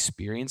are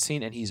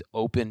experiencing, and he's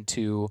open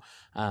to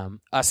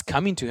us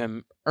coming to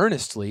him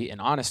earnestly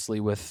and honestly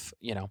with,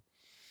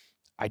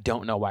 I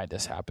don't know why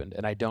this happened,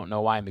 and I don't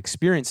know why I'm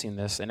experiencing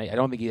this. And I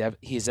don't think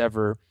he's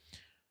ever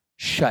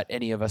shut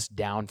any of us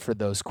down for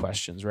those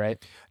questions,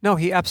 right? No,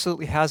 he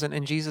absolutely hasn't.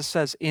 And Jesus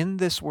says, in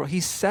this world,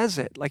 he says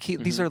it, like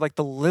these are like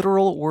the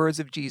literal words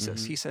of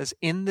Jesus. He says,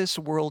 in this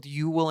world,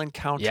 you will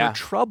encounter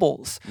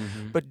troubles,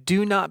 but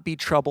do not be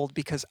troubled,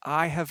 because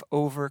I have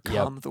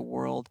overcome the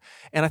world.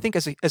 And I think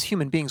as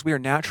human beings, we are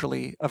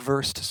naturally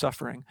averse to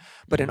suffering.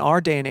 But in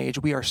our day and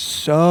age, we are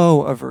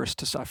so averse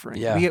to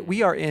suffering.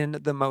 We are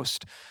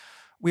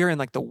in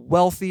like the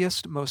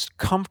wealthiest, most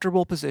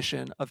comfortable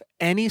position of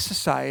any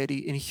society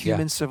in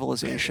human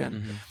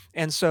civilization.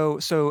 And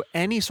so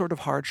any sort of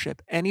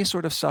hardship, any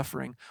sort of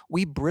suffering,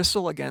 we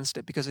bristle against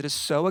it because it is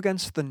so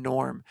against the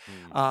norm.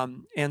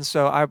 And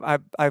so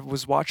I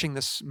was watching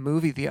this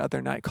movie the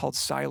other night called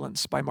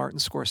Silence by Martin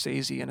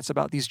Scorsese, and it's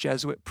about these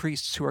Jesuit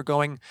priests who are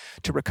going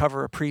to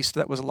recover a priest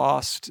that was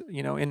lost,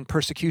 in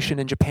persecution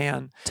in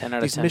Japan. 10 out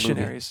of These 10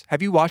 missionaries. Movie.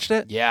 Have you watched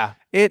it? Yeah.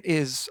 It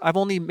is. I've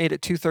only made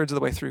it 2/3 of the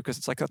way through because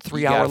it's like a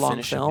 3-hour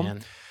long film.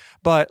 Man.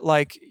 But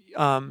like,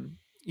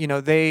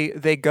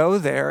 they go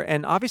there,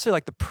 and obviously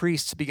like the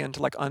priests begin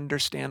to like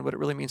understand what it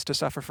really means to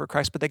suffer for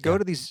Christ. But they go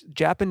to these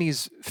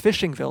Japanese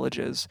fishing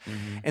villages,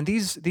 and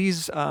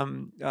these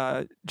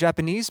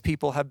Japanese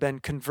people have been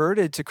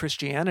converted to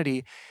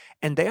Christianity,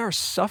 and they are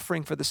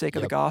suffering for the sake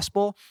of the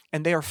gospel,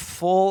 and they are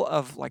full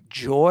of like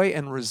joy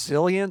and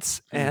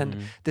resilience and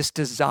this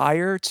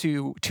desire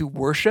to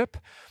worship.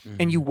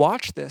 And you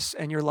watch this,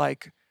 and you're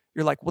like,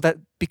 well, that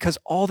because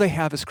all they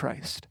have is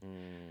Christ.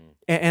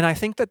 And I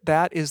think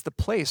that is the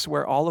place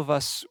where all of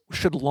us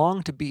should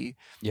long to be,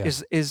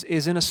 is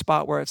in a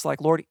spot where it's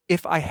like, Lord,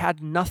 if I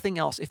had nothing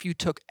else, if you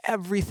took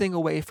everything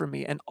away from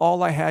me and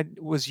all I had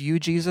was you,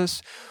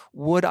 Jesus,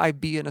 would I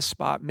be in a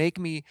spot? Make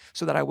me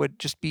so that I would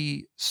just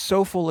be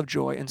so full of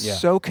joy and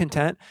so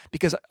content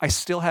because I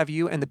still have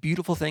you. And the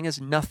beautiful thing is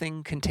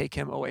nothing can take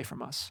him away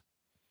from us.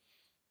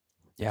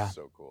 Yeah.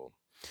 So cool.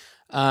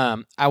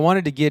 I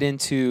wanted to get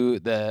into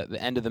the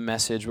end of the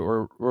message,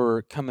 but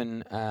we're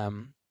coming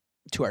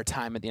to our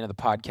time at the end of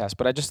the podcast.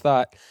 But I just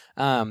thought,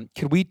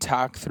 could we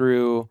talk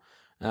through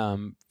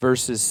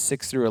verses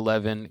 6 through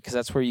 11? Because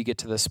that's where you get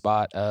to the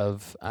spot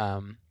of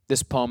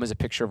this poem is a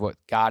picture of what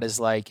God is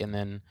like, and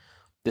then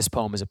this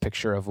poem is a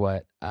picture of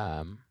what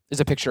is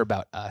a picture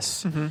about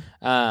us.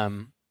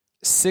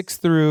 6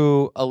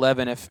 through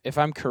 11, if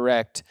I'm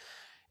correct,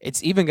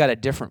 it's even got a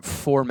different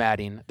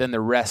formatting than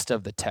the rest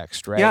of the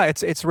text, right? Yeah,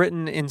 it's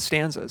written in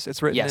stanzas.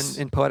 It's written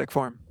in poetic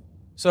form.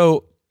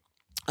 So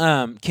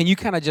can you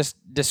kind of just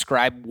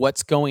describe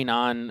what's going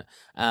on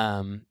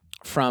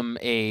from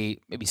a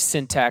maybe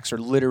syntax or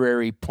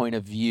literary point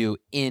of view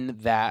in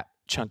that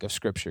chunk of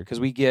scripture? Because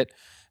we get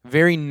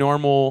very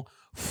normal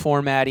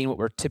formatting, what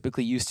we're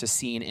typically used to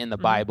seeing in the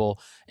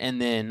Bible,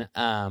 and then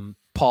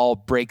Paul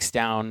breaks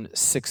down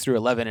 6 through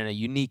 11 in a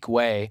unique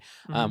way.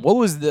 What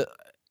was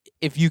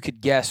if you could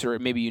guess, or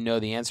maybe you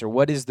know the answer,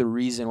 what is the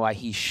reason why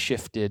he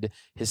shifted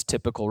his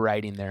typical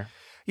writing there?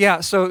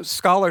 Yeah, so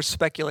scholars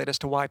speculate as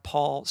to why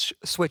Paul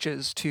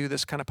switches to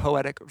this kind of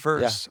poetic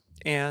verse.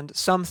 And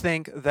some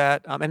think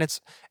that, and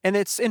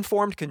it's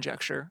informed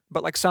conjecture,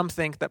 but like some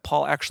think that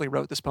Paul actually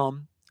wrote this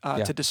poem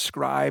to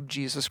describe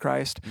Jesus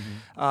Christ.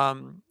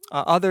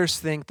 Others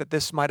think that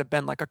this might have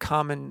been like a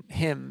common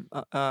hymn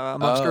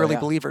amongst early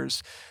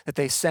believers that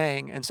they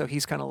sang. And so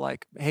he's kind of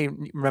like, hey,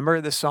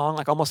 remember this song?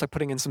 Like almost like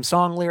putting in some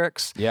song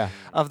lyrics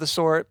of the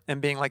sort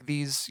and being like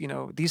these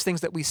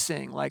things that we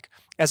sing, like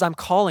as I'm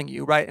calling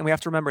you, right? And we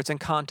have to remember it's in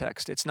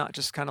context. It's not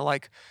just kind of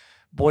like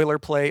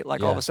boilerplate,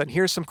 like all of a sudden,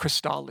 here's some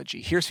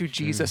Christology, here's who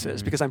Jesus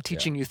is, because I'm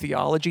teaching you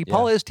theology.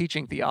 Paul is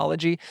teaching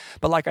theology,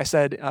 but like I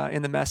said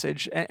in the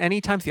message,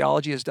 anytime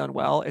theology is done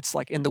well, it's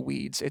like in the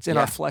weeds. It's in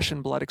our flesh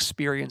and blood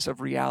experience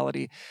of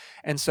reality.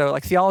 And so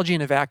like theology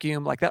in a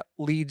vacuum, like that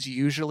leads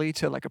usually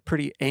to like a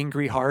pretty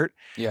angry heart,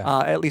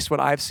 at least what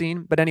I've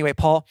seen. But anyway,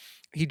 Paul,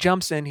 he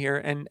jumps in here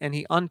and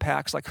he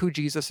unpacks like who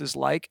Jesus is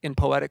like in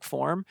poetic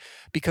form,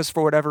 because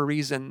for whatever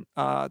reason,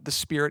 the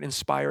Spirit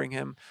inspiring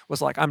him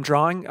was like, I'm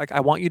drawing, like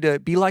I want you to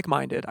be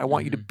like-minded. I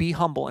want you to be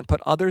humble and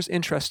put others'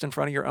 interests in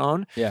front of your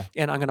own.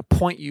 And I'm going to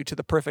point you to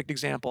the perfect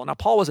example. Now,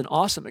 Paul was an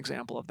awesome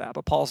example of that,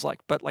 but Paul's like,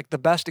 but like the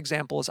best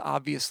example is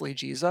obviously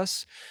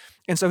Jesus.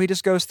 And so he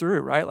just goes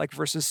through, right? Like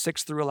verses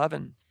 6 through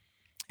 11.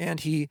 And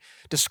he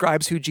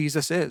describes who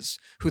Jesus is,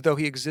 who though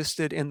he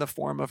existed in the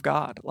form of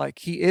God, like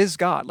he is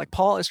God. Like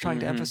Paul is trying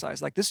to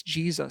emphasize, like this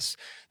Jesus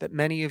that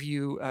many of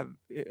you have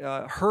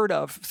heard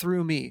of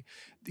through me,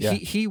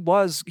 he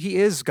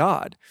is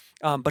God,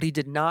 but he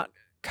did not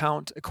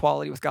count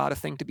equality with God a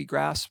thing to be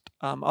grasped.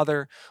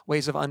 Other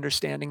ways of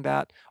understanding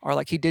that are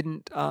like he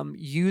didn't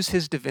use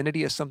his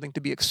divinity as something to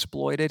be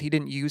exploited. He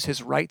didn't use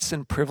his rights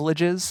and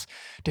privileges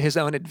to his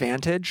own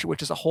advantage,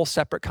 which is a whole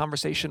separate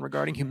conversation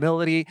regarding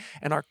humility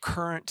and our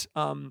current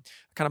kind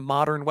of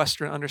modern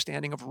Western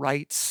understanding of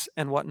rights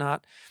and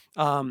whatnot.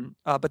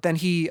 But then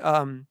he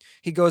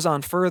goes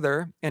on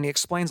further and he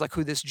explains like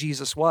who this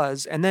Jesus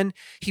was, and then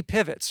he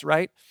pivots,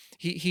 right?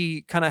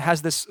 He kind of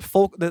has this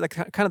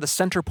kind of the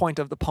center point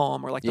of the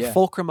poem, or like the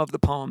fulcrum of the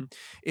poem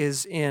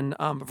is in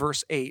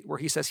verse 8, where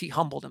he says he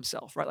humbled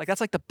himself, right? Like that's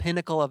like the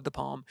pinnacle of the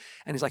poem,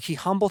 and he's like he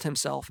humbled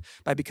himself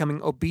by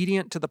becoming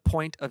obedient to the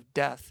point of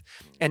death.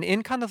 And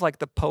in kind of like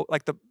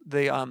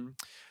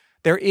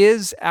there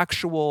is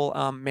actual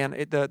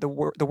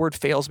the word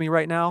fails me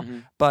right now,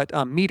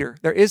 but meter.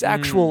 There is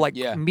actual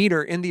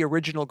meter in the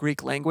original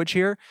Greek language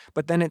here,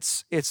 but then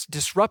it's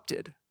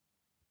disrupted.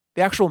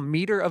 The actual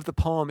meter of the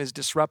poem is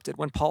disrupted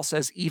when Paul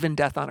says even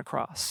death on a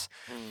cross.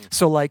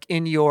 So like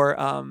in your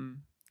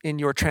in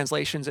your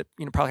translations, it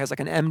probably has like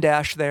an M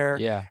dash there.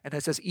 Yeah. And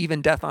it says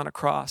even death on a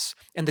cross.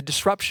 And the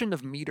disruption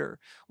of meter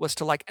was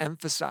to like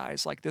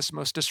emphasize like this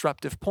most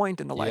disruptive point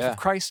in the life Yeah. of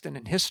Christ and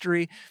in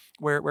history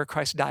where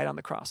Christ died on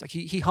the cross. Like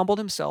he humbled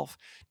himself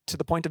to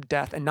the point of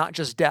death, and not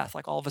just death,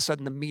 like all of a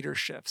sudden the meter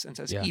shifts and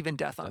says Yeah. even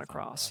death on a Death on the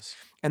cross.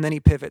 And then he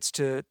pivots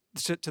to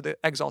the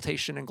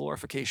exaltation and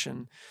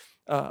glorification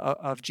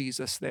of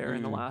Jesus there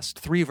in the last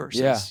 3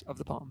 verses of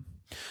the poem.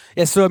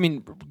 Yeah, so I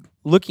mean,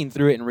 looking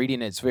through it and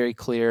reading it, it's very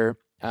clear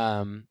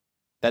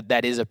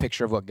that is a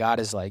picture of what God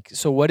is like.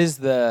 So what is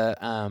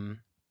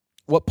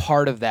what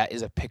part of that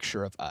is a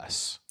picture of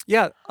us?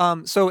 Yeah,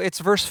 so it's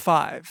verse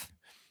 5.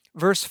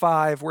 Verse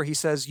 5, where he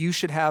says, you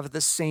should have the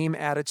same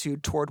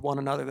attitude toward one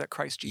another that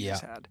Christ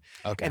Jesus had.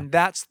 Okay. And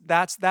that's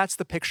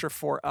the picture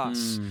for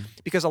us.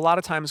 Because a lot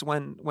of times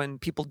when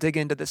people dig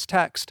into this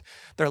text,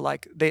 they're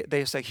like,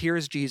 they say, here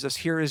is Jesus,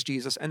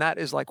 and that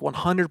is like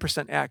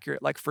 100%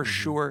 accurate. Like for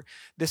sure,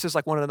 this is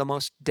like one of the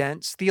most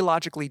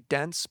theologically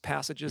dense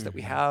passages that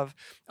we have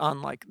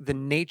on like the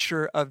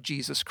nature of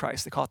Jesus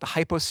Christ. They call it the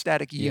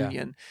hypostatic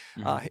union,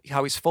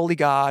 how he's fully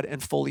God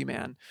and fully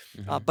man.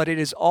 But it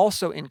is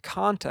also in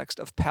context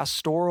of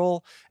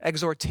pastoral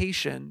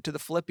exhortation to the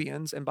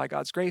Philippians, and by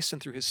God's grace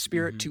and through his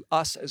Spirit to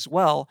us as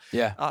well,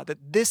 that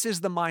this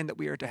is the mind that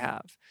we are to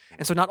have.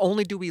 And so not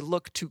only do we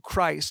look to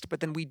Christ, but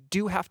then we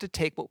do have to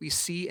take what we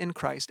see in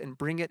Christ and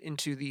bring it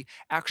into the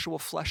actual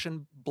flesh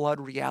and blood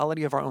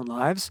reality of our own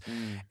lives.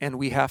 And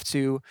we have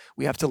to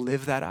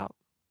live that out.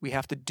 We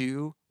have to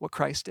do what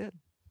Christ did.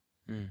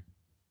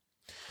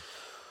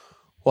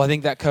 Well, I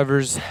think that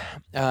covers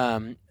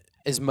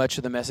as much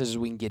of the message as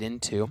we can get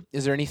into.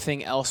 Is there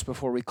anything else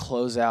before we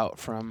close out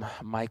from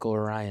Michael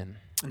or Ryan?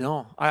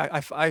 No,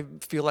 I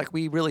feel like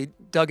we really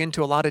dug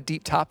into a lot of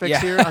deep topics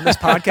here on this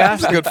podcast.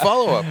 It's a good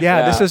follow-up.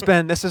 Yeah, this has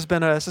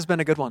been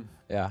a good one.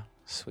 Yeah,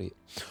 sweet.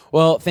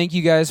 Well, thank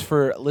you guys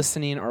for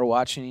listening or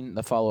watching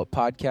the follow-up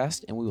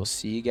podcast, and we will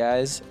see you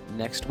guys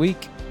next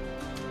week.